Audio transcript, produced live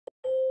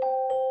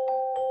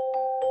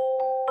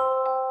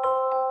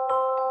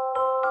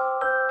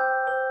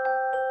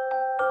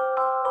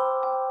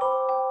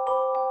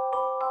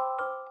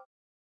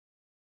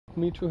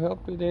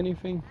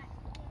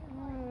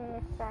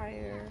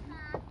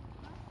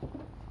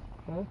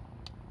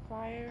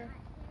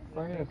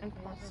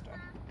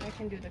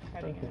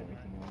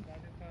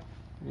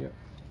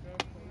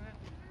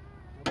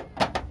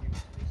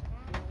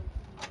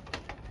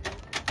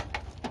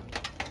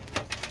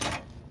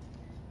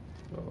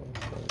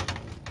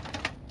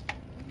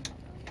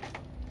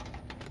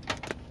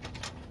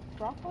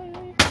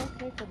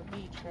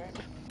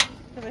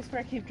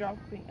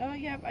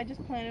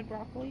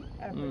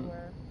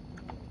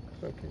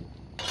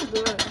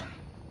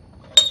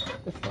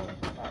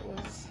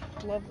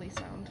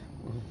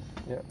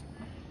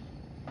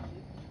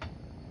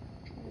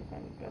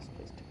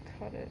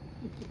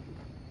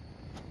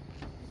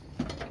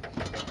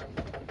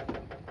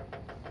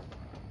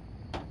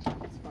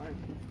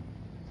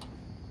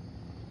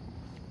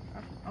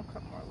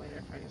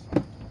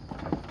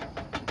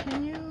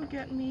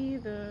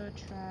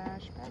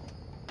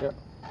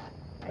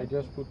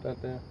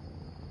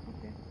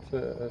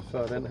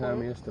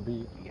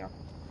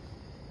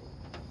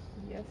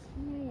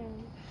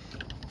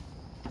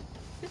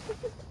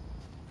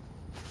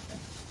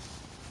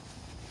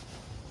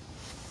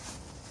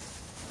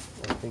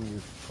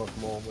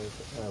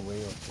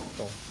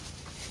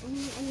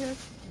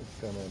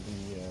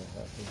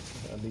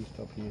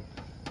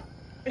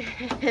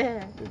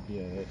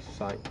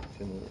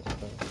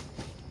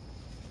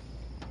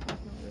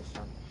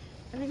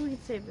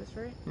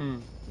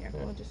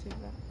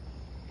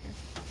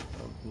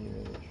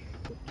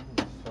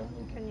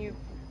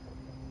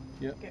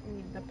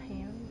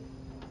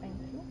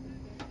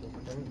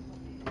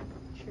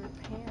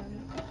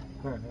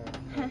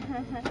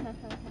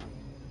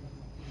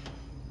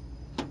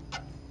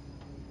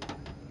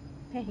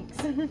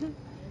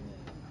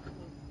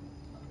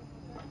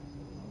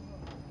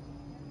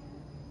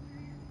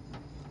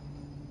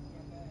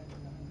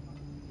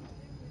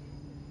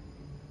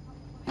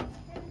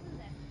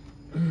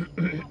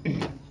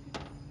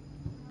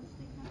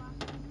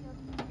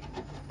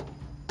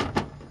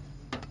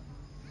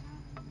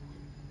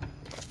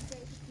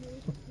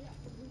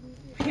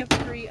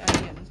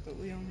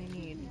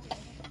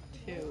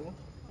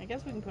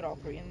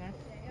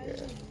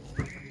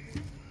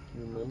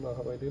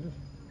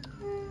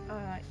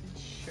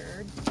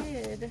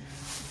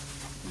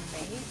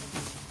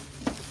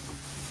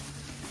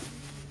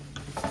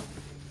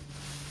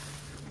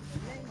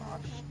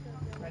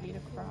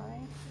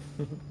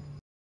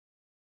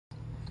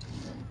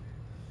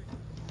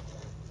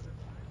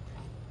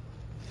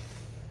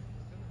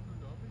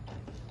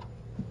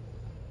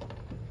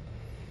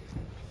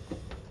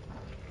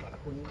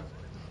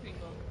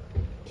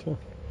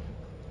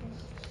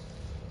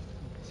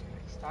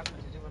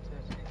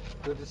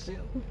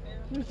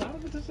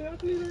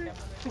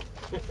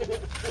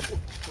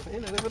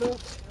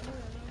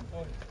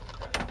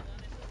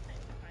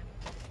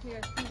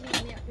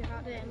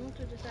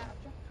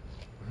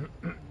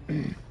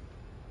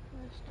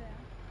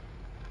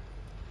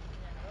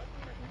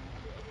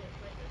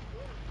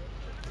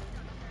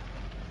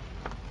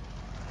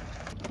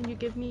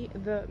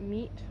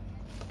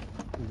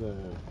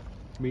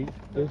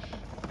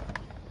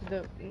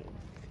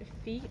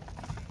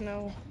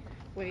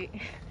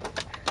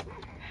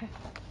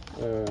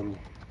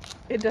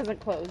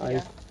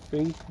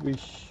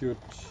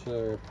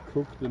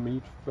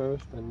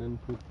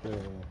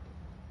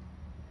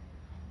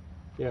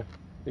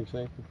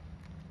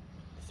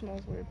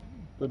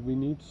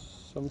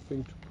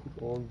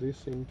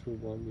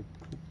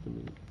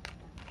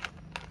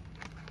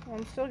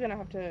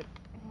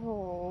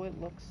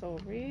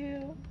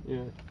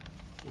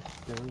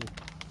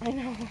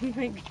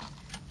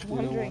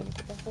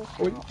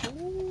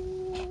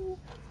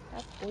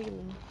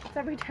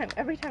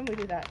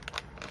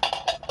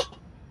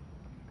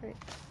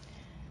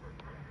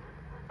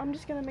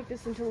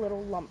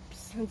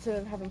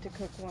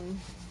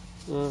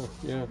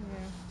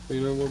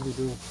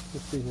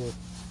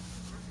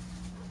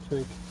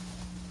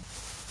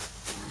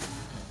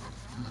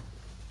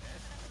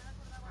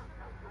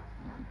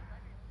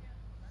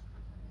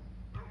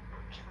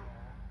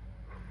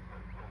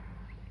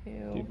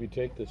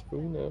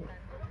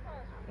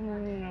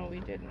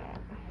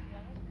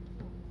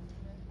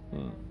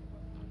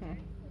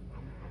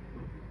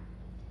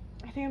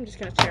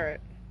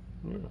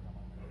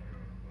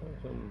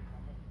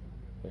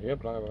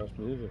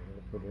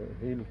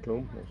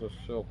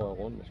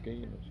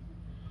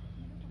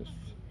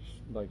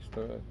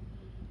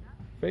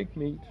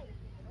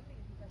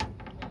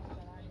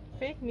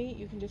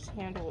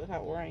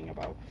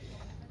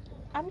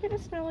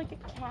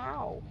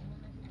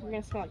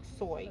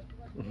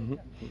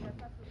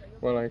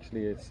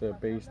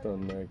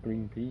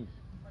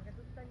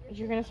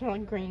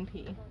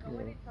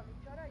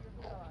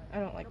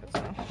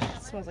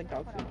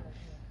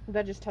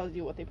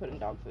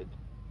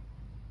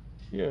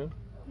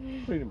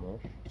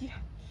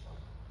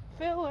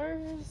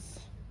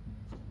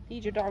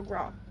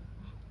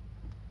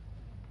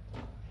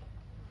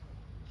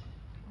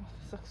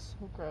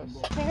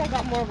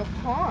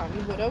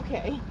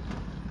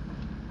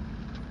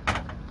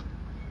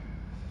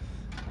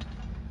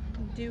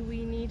Do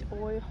we need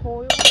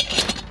oil?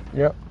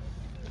 Yep.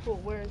 Cool,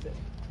 where is it?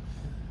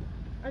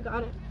 I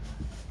got it.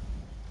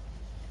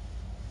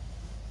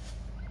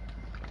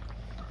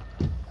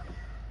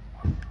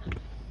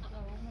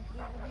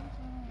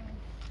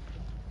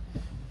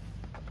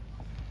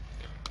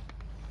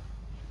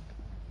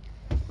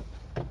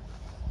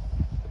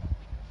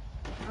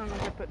 I don't know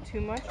if I put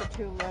too much or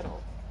too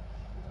little.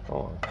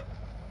 Oh, I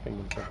think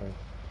it's okay.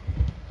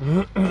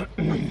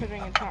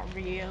 Considering it's not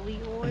really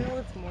oil,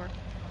 it's more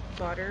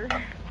butter.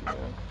 Yeah.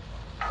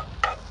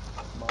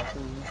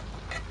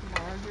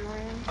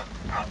 Margarine.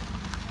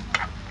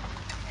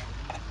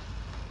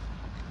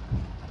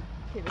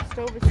 Okay, the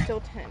stove is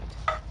still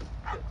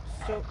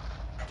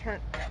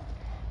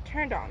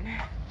turned on.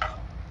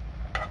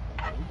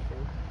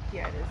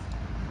 Yeah, it is.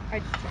 I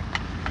just checked.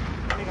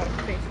 I got a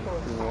face full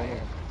of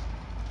fire.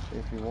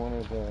 If you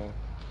wanted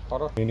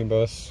hotter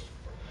minibus,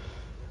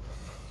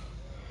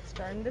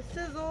 Starting to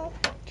sizzle.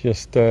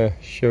 just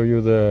show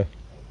you the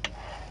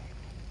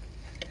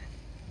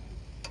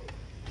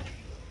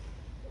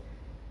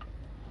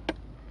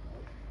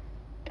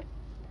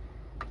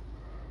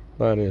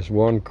that is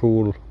one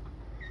cool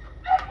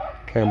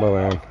camper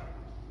van.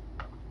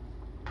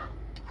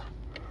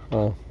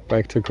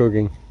 Back to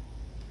cooking.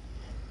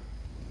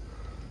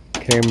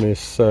 Cam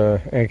is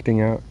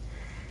acting out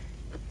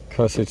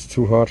because it's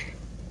too hot.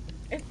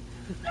 It's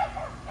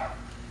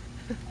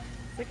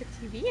like a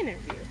TV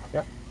interview.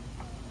 Yeah.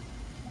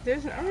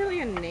 There's not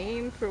really a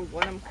name for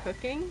what I'm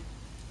cooking.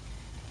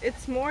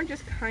 It's more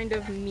just kind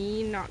of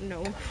me not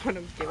knowing what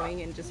I'm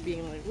doing and just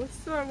being like, let's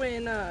throw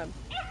in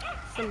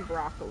some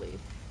broccoli.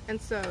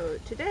 And so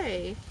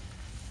today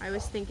I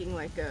was thinking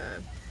like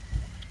a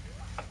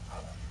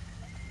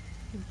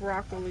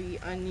broccoli,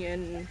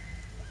 onion,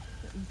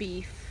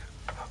 beef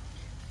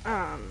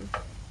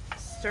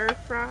stir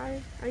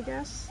fry, I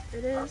guess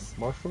it is.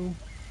 Mushroom?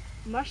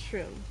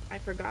 Mushroom. I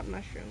forgot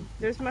mushroom.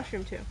 There's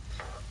mushroom too.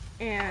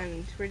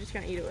 And we're just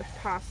gonna eat it with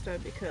pasta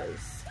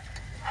because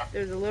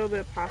there's a little bit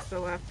of pasta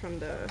left from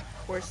the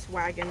horse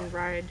wagon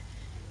ride.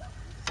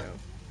 So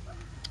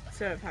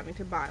instead of having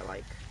to buy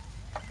like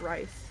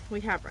rice,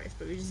 we have rice,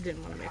 but we just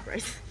didn't want to make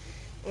rice.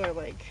 Or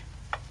like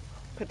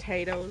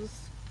potatoes.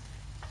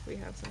 We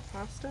have some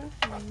pasta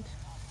and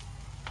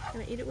I'm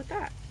gonna eat it with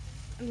that.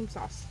 And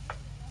some sauce.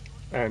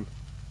 And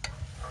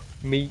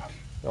meat,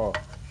 or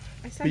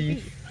I said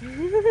beef.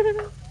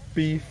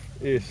 Beef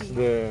is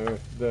the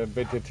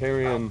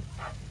vegetarian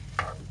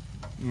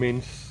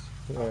mince,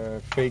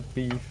 fake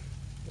beef.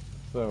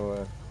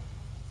 So,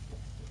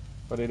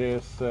 but it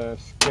is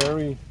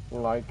scary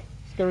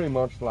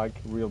much like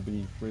real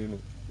beef, really,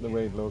 the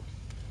way it looks.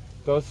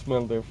 It does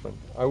smell different.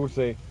 I would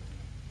say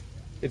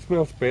it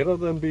smells better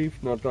than beef,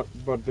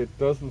 but it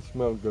doesn't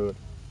smell good.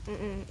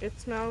 It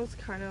smells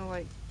kind of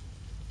like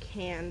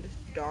canned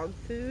dog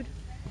food.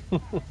 Oh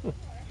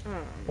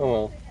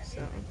well.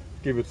 So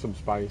Give it some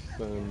spice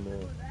and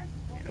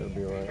it'll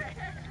be alright.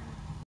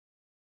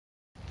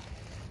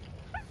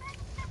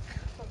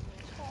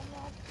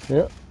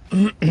 Yeah.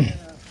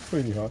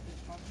 Pretty hot.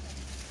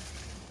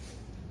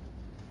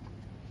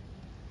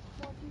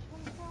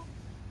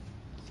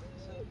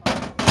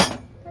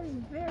 that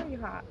is very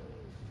hot.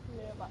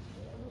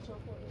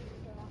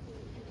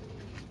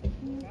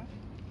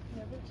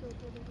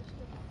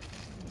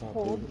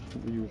 Cold.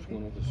 We use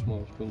one of the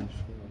small spoons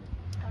for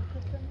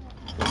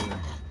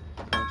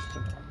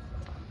pasta.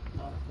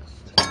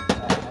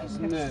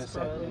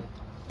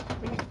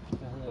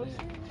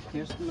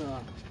 Kirsten og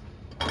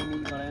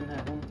Emil, hvordan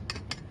har hun?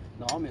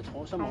 Nå, men jeg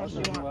tror som også,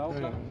 at hun er jo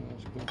klar.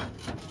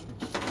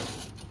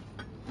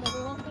 Må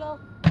du håndklad?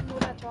 Nu er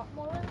der tom,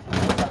 må du? Jeg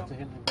har sagt til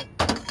hende,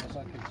 og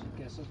så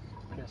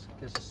kan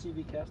jeg så sige,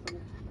 vi er kærester nu.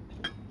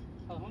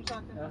 Har hun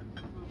sagt det? Ja.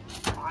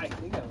 Nej,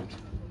 det kan jeg jo ikke.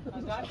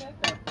 Har du sagt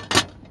det?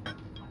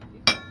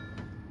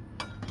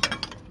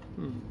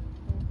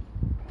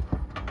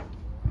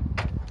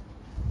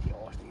 Det er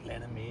også et eller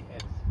andet med,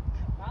 at...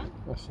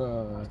 Og så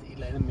et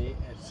eller andet med, at...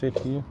 sit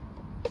here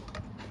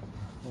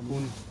and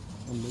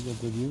look at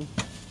the view.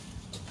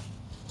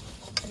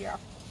 Yeah.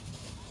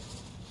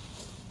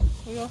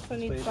 We also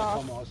need Der sauce.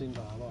 kommer også ind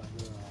på arbejde.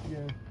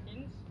 Yeah.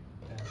 Hendes?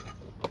 Ja.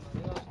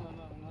 Det er også noget,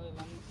 når hun havde et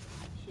eller andet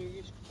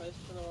psykisk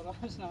frist, eller hvad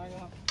der snakker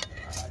om.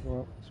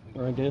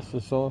 Well, I guess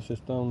the sauce is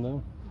down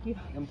there. Yeah.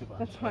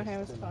 That's why I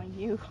was telling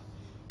you.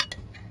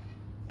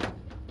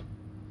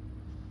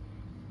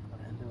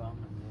 Hvordan det var,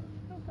 men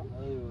hun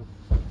havde jo...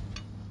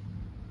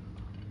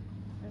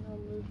 And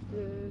I'll move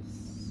this.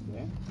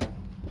 Yeah.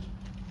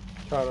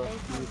 Carter,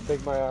 can you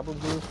take my apple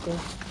juice there?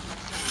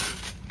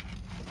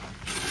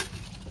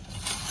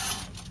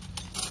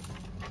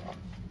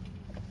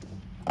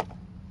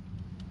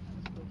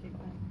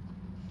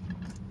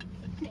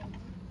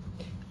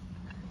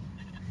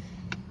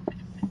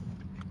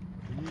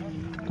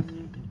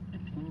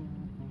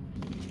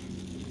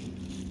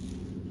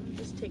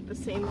 Just take the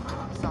same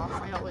sauce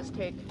I always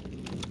take.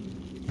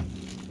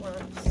 Or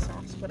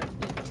sauce, what I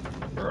eat.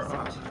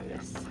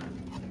 This.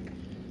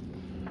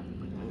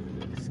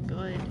 Looks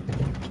good.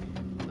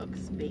 Looks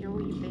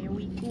very,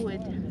 very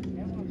good.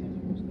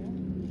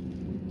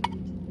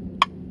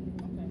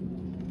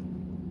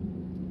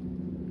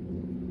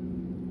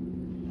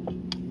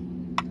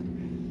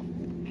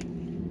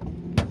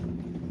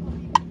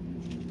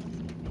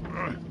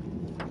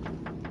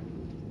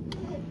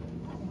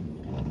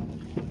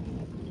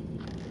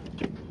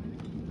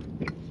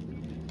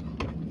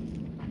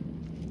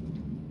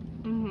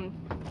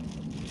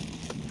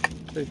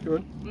 Tastes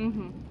good?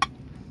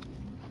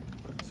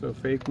 So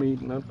fake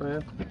meat, not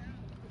bad?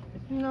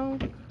 No.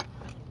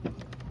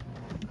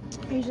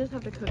 You just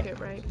have to cook it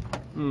right.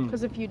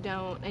 Because if you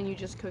don't and you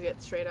just cook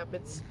it straight up,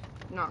 it's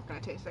not going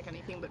to taste like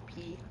anything but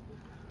pea.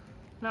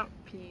 Not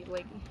pea,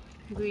 like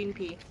green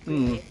pea.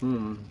 Green pea.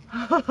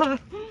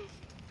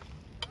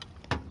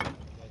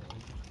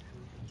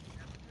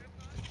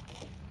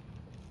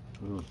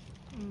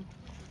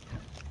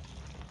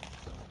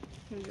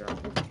 Here's your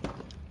apple.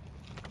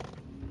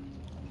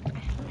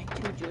 My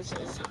 2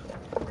 juices.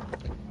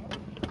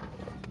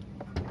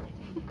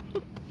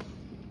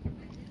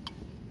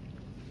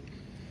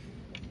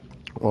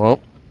 Well,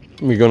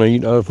 we're gonna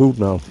eat other food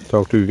now.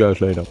 Talk to you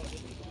guys later.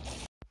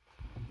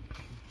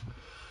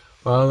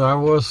 Well, that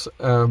was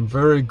a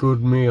very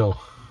good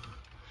meal.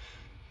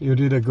 You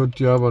did a good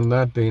job on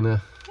that,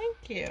 Dana.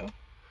 Thank you.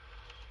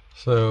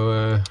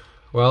 So,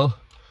 well,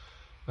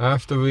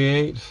 after we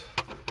ate,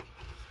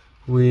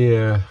 we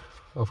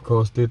of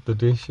course did the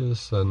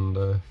dishes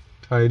and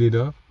tidied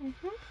up.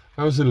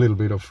 There was a little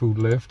bit of food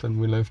left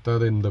and we left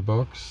that in the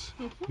box.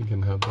 You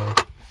can have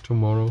that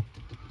tomorrow.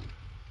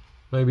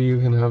 Maybe you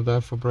can have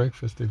that for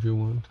breakfast if you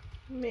want.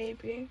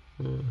 Maybe.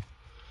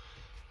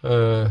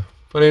 Yeah.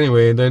 But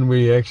anyway, then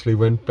we actually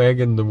went back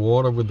in the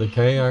water with the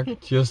kayak,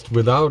 just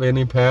without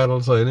any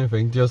paddles or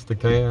anything, just the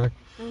kayak,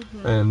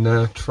 and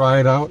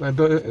tried out a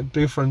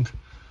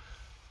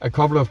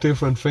couple of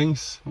different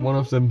things. One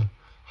of them,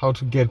 how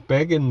to get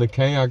back in the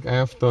kayak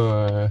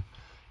after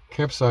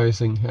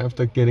capsizing,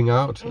 after getting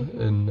out,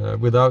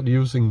 and without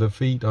using the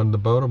feet on the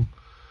bottom.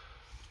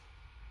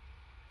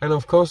 And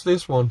of course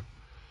this one.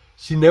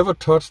 She never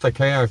touched a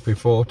kayak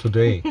before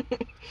today.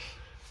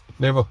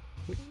 Never.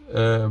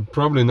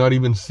 Probably not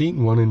even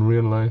seen one in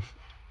real life.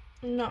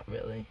 Not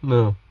really.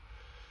 No.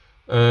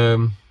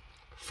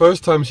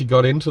 First time she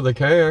got into the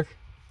kayak,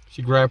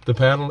 she grabbed the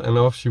paddle and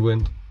off she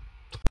went.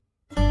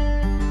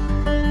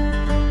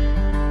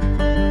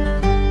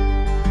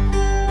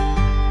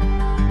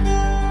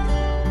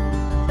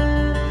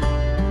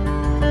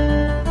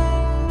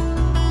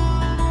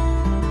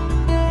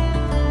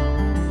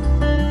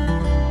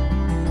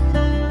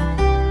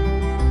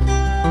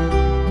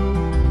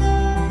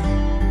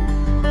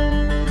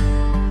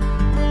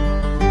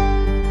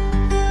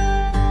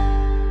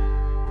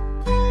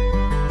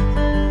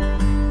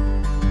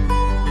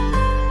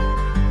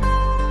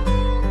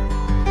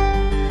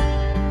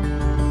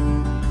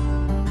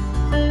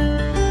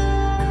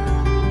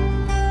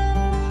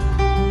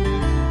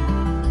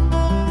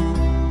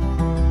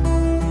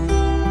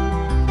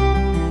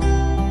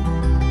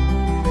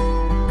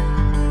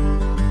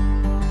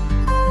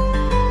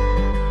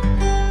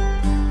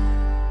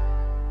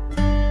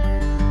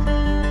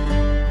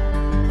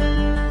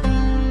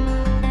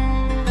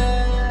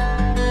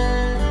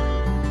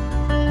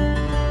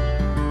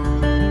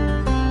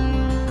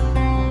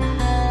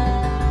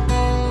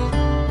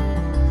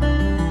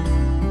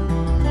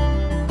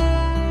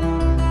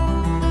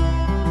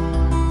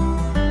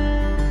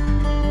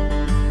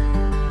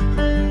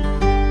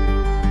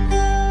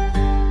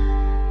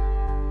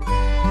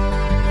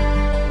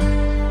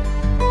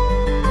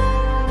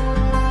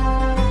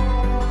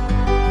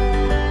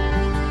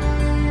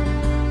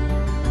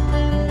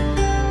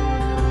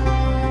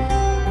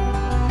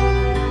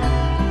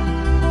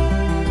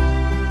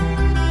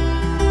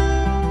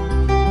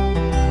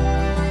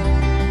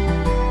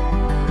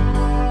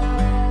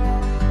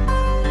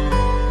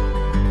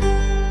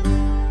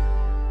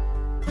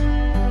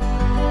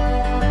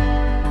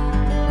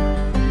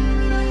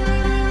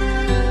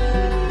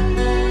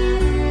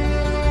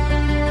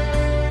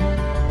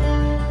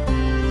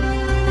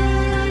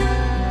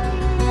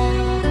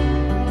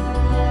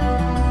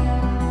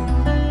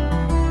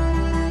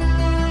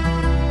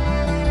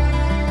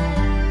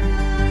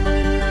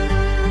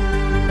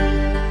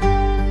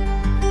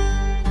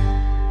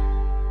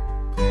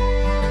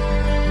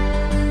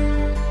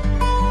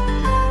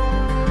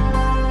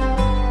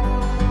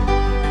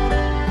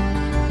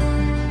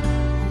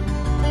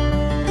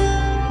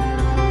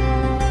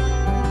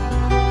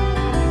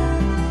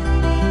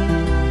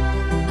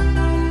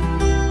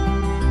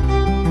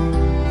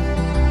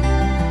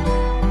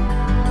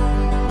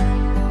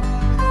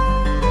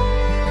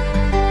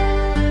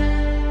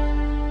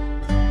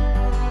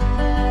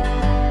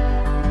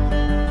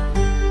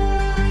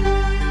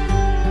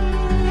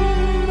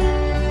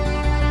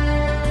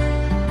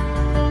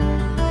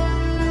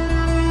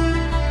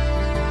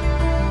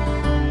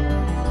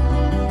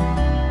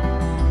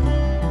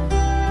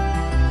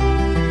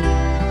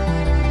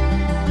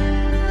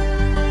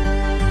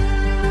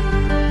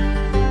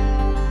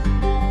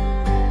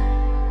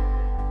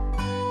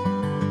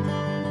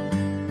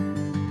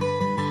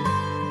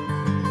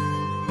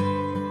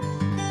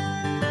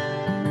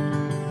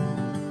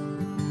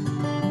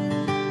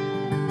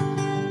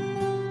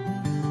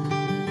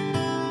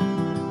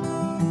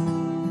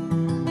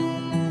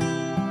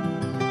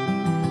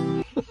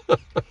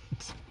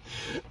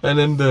 And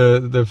then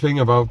the thing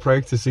about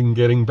practicing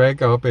getting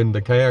back up in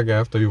the kayak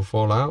after you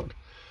fall out.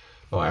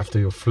 or after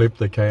you flip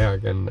the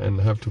kayak and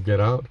have to get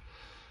out,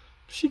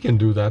 she can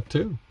do that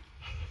too.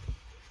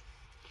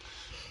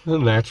 A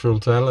natural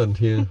talent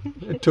here.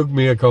 It took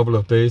me a couple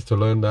of days to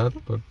learn that,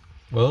 but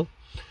well,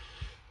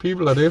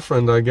 people are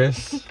different, I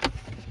guess.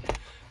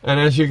 And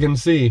as you can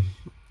see,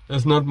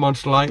 there's not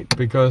much light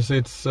because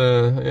it's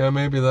yeah,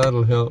 maybe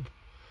that'll help.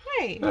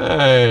 Hey.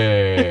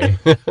 Hey.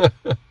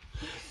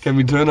 Can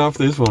we turn off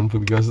this one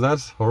because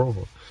that's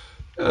horrible?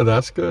 Yeah,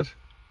 that's good.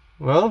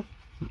 Well,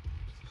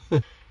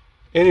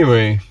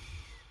 anyway,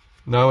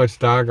 now it's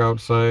dark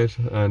outside,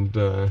 and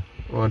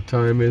what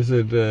time is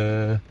it?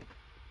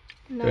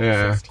 Yeah,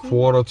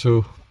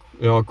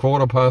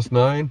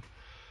 9:15,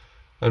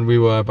 and we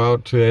were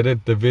about to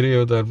edit the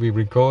video that we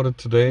recorded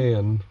today,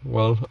 and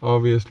well,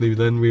 obviously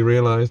then we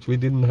realized we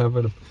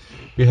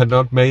had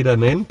not made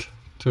an end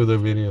to the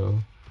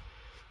video.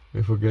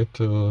 We forget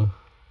to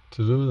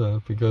do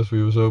that because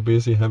we were so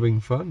busy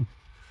having fun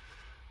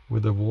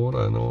with the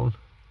water and all.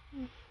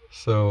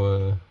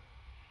 So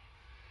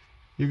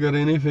you got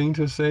anything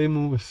to say,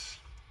 Moose?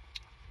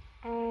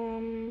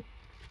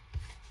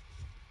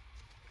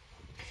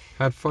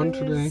 Had fun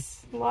today?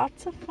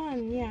 Lots of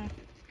fun, yeah.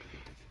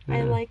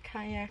 I like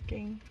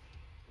kayaking.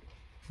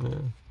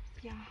 Yeah.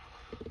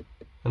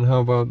 And how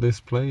about this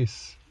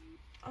place?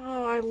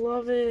 Oh, I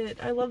love it.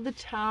 I love the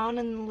town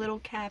and the little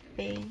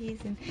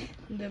cafes and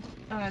the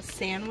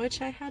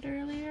sandwich I had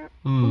earlier.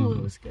 Oh,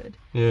 it was good.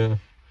 Yeah.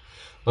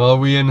 Well,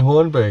 we're in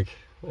Hornbæk,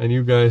 and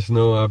you guys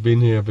know I've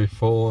been here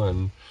before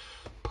and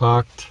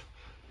parked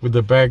with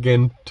the back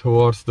end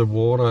towards the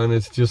water, and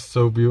it's just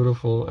so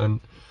beautiful. And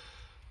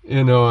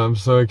you know, I'm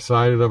so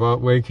excited about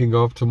waking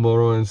up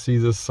tomorrow and see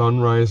the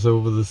sunrise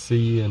over the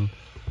sea and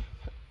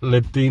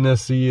let Dina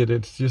see it.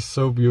 It's just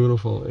so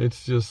beautiful.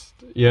 It's just,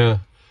 yeah,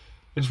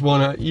 it's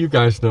you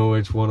guys know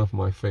it's one of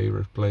my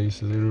favorite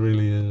places. It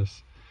really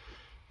is.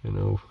 You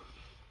know,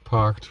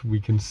 parked,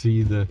 we can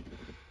see the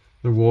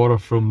water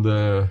from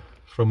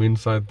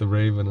inside the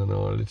Raven and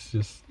all. It's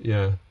just,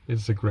 yeah,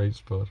 it's a great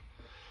spot.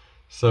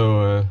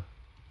 So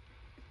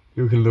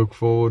you can look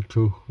forward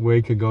to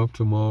waking up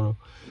tomorrow.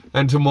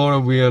 And tomorrow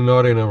we are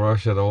not in a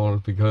rush at all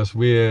because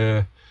we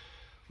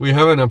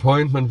have an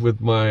appointment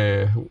with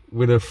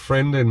a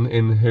friend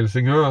in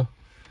Helsingør,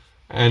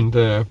 and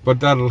but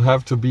that'll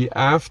have to be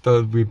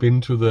after we've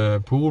been to the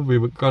pool.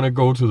 We're gonna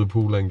go to the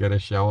pool and get a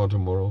shower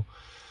tomorrow,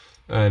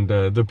 and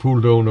the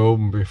pool don't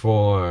open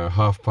before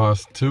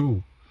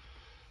 2:30.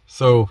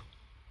 So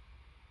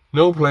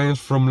no plans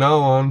from now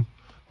on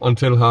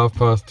until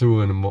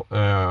 2:30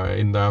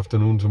 in the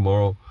afternoon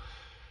tomorrow.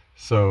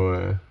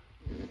 So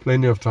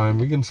plenty of time.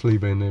 We can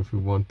sleep in if we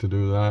want to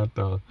do that,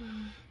 or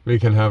we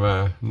can have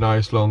a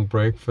nice long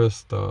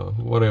breakfast or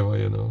whatever,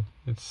 you know.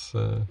 It's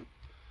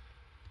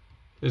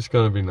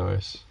gonna be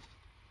nice.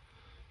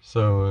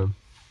 So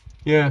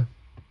yeah,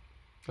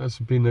 that's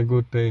been a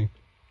good day.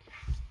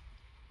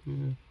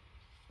 Yeah.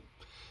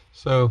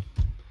 So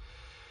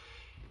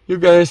you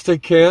guys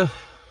take care.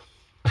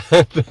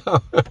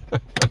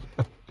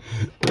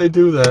 They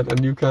do that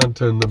and you can't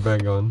turn them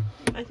back on.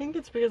 I think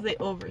it's because they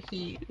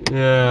overheat.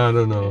 Yeah, I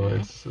don't know.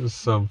 It's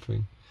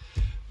something.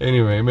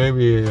 Anyway,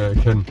 maybe I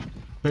can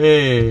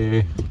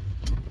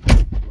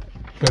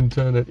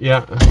turn it.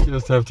 Yeah,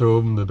 just have to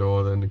open the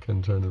door, then you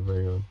can turn it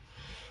back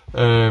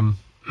on.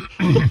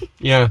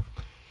 Yeah.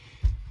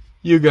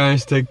 You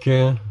guys take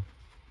care,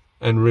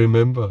 and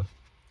remember,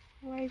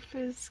 life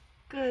is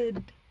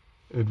good.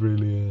 It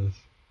really is.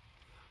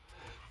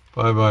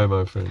 Bye bye,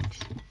 my friends.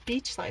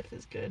 Beach life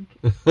is good.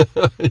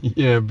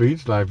 Yeah,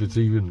 beach life is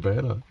even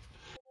better.